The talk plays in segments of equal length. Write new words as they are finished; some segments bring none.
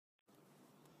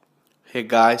Hey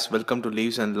guys, welcome to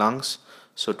Leaves and Lungs.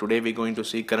 So today we're going to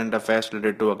see current affairs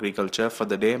related to agriculture for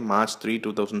the day March 3,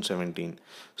 2017.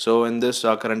 So in this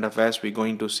current affairs, we're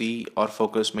going to see or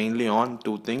focus mainly on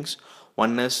two things.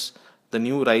 One is the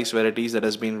new rice varieties that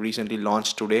has been recently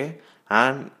launched today,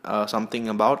 and something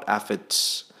about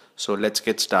aphids. So let's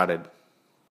get started.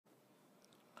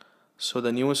 So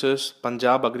the news is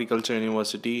Punjab Agriculture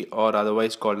University, or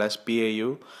otherwise called as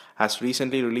PAU, has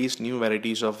recently released new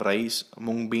varieties of rice,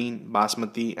 mung bean,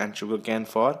 basmati and sugarcane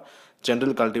for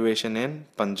general cultivation in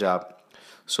Punjab.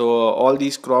 So all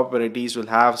these crop varieties will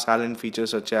have salient features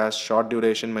such as short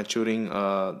duration maturing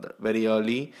very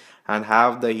early and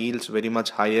have the yields very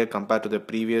much higher compared to the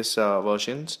previous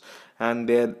versions, and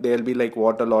they'll be like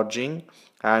water lodging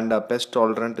and pest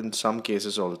tolerant in some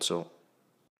cases also.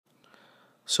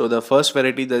 So the first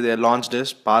variety that they launched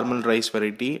is Parmal rice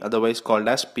variety, otherwise called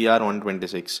as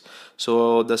PR126.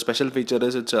 So the special feature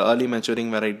is it's an early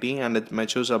maturing variety and it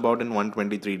matures about in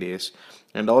 123 days.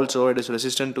 And also it is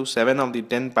resistant to 7 of the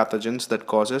 10 pathogens that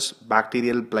causes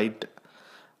bacterial blight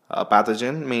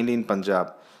pathogen mainly in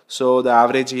Punjab. So the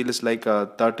average yield is like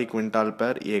 30 quintal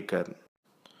per acre.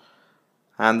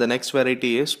 And the next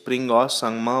variety is spring or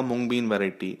sangma mung bean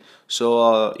variety.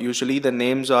 So usually the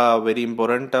names are very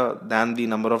important than the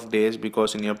number of days,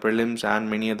 because in your prelims and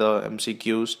many other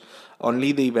MCQs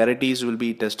only the varieties will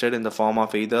be tested in the form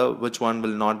of either which one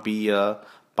will not be a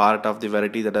part of the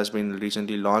variety that has been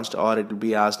recently launched, or it will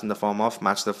be asked in the form of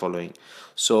match the following.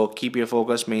 So keep your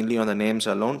focus mainly on the names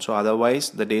alone, so otherwise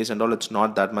the days and all it's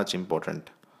not that much important.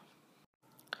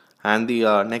 And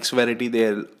the next variety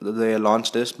they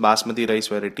launched is basmati rice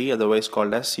variety, otherwise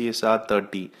called as CSR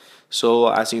 30. So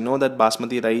as you know that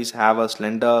basmati rice have a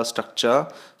slender structure,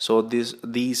 so these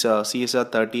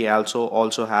CSR 30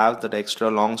 also have that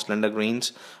extra long slender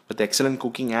grains with excellent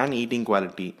cooking and eating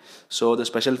quality. So the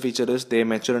special feature is they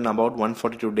mature in about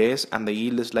 142 days and the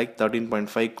yield is like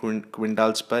 13.5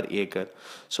 quintals per acre.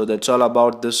 So that's all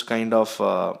about this kind of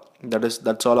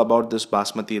that's all about this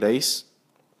basmati rice.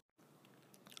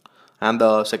 And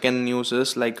the second news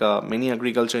is like many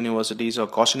agriculture universities are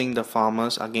cautioning the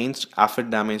farmers against aphid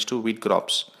damage to wheat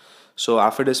crops. So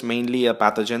aphid is mainly a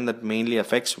pathogen that mainly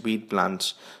affects wheat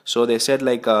plants. So they said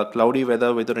like cloudy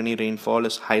weather without any rainfall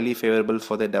is highly favorable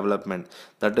for their development.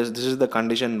 That is, this is the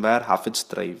condition where aphids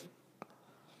thrive.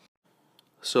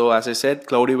 So as I said,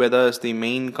 cloudy weather is the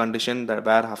main condition that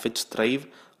where aphids thrive.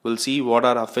 We'll see what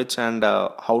are aphids and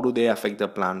how do they affect the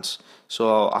plants.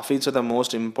 So aphids are the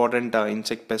most important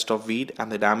insect pest of wheat,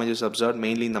 and the damage is observed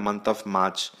mainly in the month of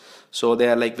March. So they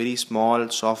are like very small,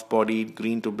 soft-bodied,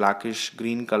 green to blackish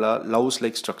green color,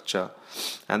 louse-like structure,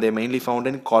 and they're mainly found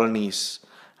in colonies.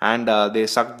 And they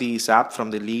suck the sap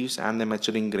from the leaves and the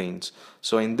maturing grains.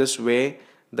 So in this way,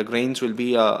 the grains will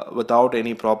be without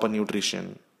any proper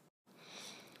nutrition.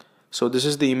 So this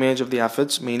is the image of the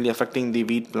aphids mainly affecting the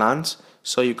wheat plants.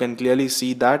 So you can clearly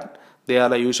see that they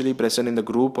are usually present in the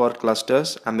group or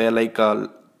clusters, and they are like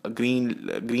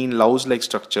green louse like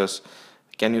structures.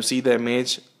 Can you see the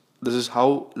image? This is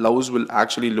how louse will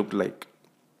actually look like.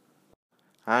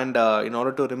 And in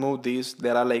order to remove these,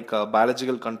 there are like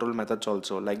biological control methods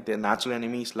also, like the natural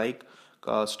enemies like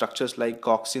structures like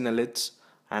coccinellids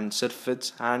and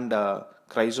syrphids and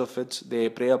chrysophids. They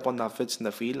prey upon the aphids in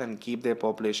the field and keep their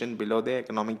population below the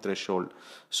economic threshold.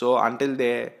 So until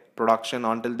their production,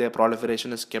 until their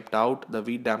proliferation is kept out, the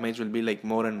wheat damage will be like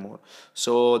more and more.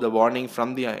 So the warning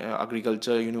from the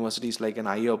agriculture university is like an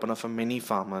eye opener for many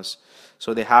farmers.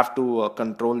 So they have to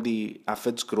control the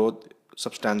aphids growth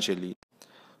substantially.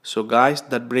 So guys,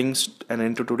 that brings an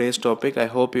end to today's topic. I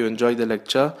hope you enjoyed the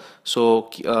lecture. So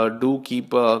do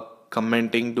keep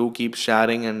commenting, do keep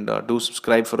sharing, and do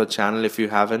subscribe for a channel if you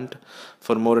haven't,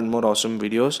 for more and more awesome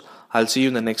videos. I'll see you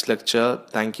in the next lecture.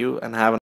 Thank you and have a